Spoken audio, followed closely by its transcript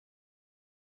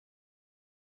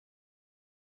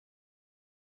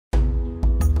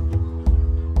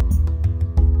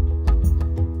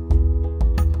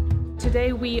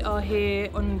Today we are here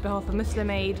on behalf of Muslim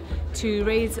Aid to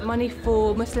raise money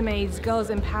for Muslim Aid's Girls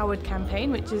Empowered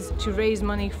campaign, which is to raise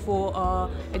money for our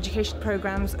education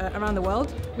programs around the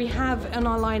world. We have on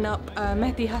our lineup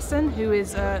Mehdi Hasan, who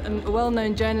is a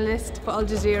well-known journalist for Al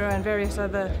Jazeera and various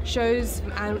other shows,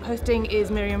 and hosting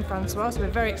is Miriam Francois, so we're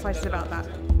very excited about that.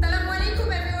 Assalamu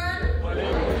alaikum, everyone.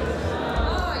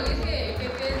 Oh, you're here. Okay,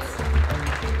 good.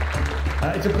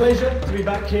 It's a pleasure to be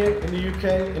back here in the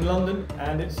UK, in London,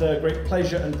 and it's a great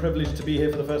pleasure and privilege to be here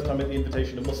for the first time at the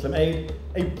invitation of Muslim Aid,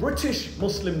 a British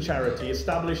Muslim charity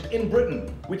established in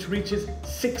Britain, which reaches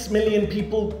 6 million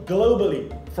people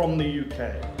globally from the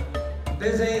UK.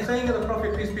 There's a saying of the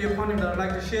Prophet, peace be upon him, that I'd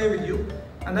like to share with you,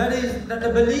 and that is that the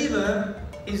believer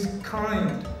is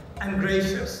kind and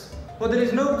gracious. For there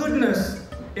is no goodness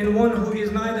in one who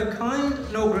is neither kind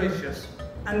nor gracious.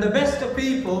 And the best of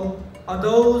people are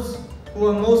those who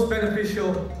are most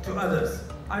beneficial to others.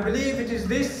 I believe it is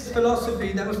this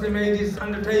philosophy that Muslim Aid is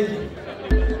undertaking.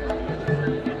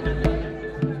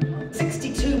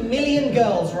 62 million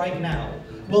girls right now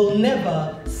will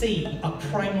never see a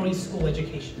primary school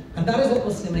education. And that is what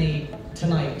Muslim Aid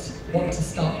tonight want to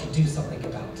start to do something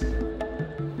about.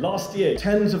 Last year,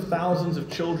 tens of thousands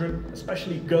of children,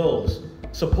 especially girls,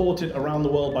 supported around the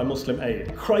world by Muslim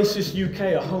Aid. Crisis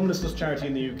UK, a homelessness charity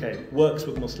in the UK, works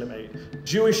with Muslim Aid.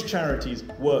 Jewish charities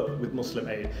work with Muslim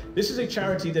Aid. This is a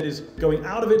charity that is going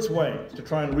out of its way to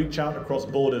try and reach out across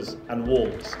borders and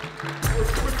walls.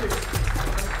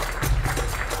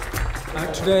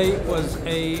 Today was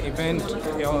an event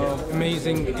of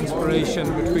amazing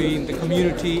inspiration between the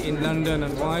community in London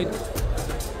and wide.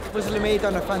 Muslim Aid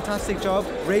done a fantastic job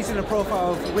raising the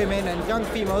profile of women and young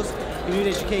females who need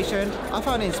education. I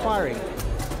found it inspiring.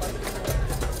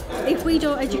 If we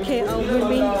don't educate our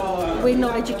women, we're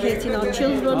not educating our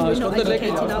children, we're not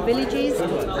educating our villages,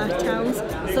 our towns.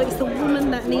 So it's the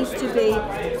woman that needs to be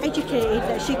educated,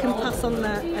 that she can pass on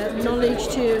that knowledge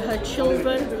to her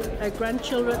children, her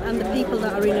grandchildren and the people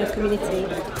that are in her community.